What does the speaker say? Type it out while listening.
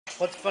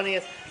What's funny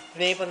is the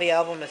name of the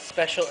album is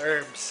Special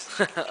Herbs.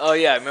 Oh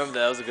yeah, I remember that.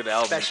 That was a good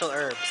album. Special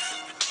Herbs.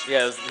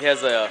 Yeah, he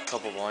has a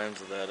couple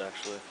volumes of that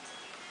actually.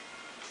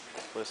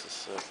 This place is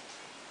sick.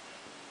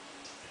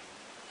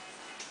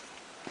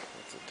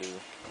 What's it do?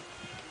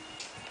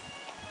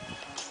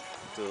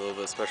 Do a little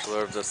bit of Special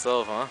Herbs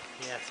itself, huh?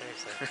 Yeah,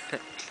 seriously.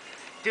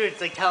 Dude, it's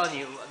like telling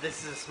you,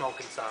 this is a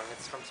smoking song.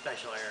 It's from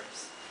Special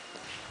Herbs.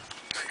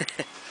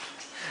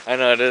 I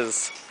know it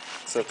is.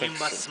 So You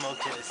must smoke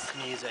to this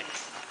music.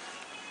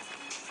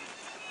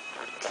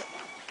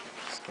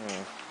 Just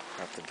gonna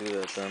have to do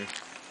that then.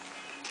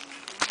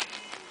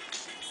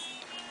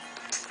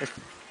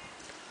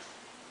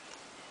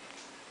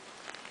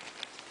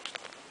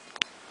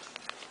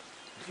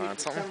 Find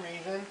For something? some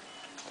reason,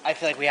 I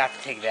feel like we have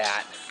to take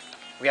that.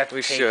 We have to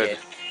take should. it.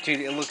 Dude,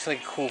 it looks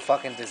like a cool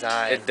fucking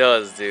design. It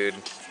does, dude.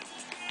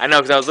 I know,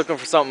 because I was looking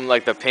for something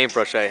like the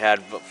paintbrush I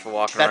had for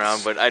walking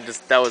around, but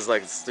that was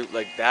like stupid.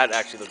 Like that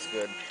actually looks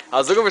good. I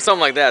was looking for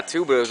something like that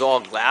too, but it was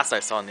all glass I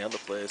saw in the other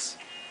place.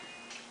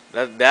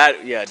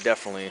 Yeah,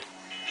 definitely.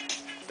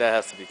 That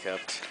has to be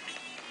kept.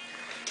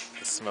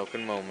 The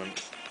smoking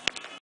moment.